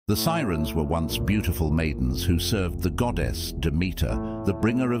The Sirens were once beautiful maidens who served the goddess Demeter, the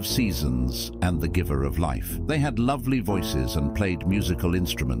bringer of seasons and the giver of life. They had lovely voices and played musical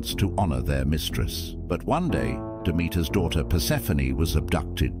instruments to honor their mistress. But one day, Demeter's daughter Persephone was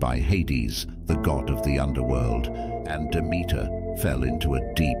abducted by Hades, the god of the underworld, and Demeter fell into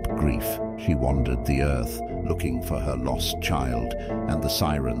a deep grief. She wandered the earth, looking for her lost child, and the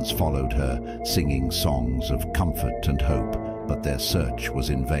Sirens followed her, singing songs of comfort and hope. But their search was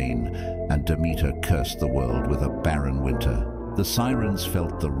in vain, and Demeter cursed the world with a barren winter. The Sirens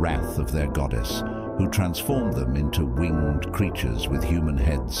felt the wrath of their goddess, who transformed them into winged creatures with human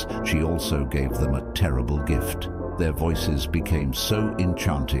heads. She also gave them a terrible gift. Their voices became so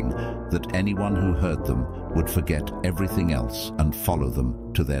enchanting that anyone who heard them would forget everything else and follow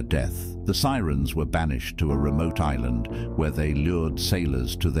them to their death. The Sirens were banished to a remote island where they lured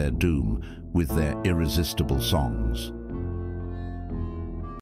sailors to their doom with their irresistible songs.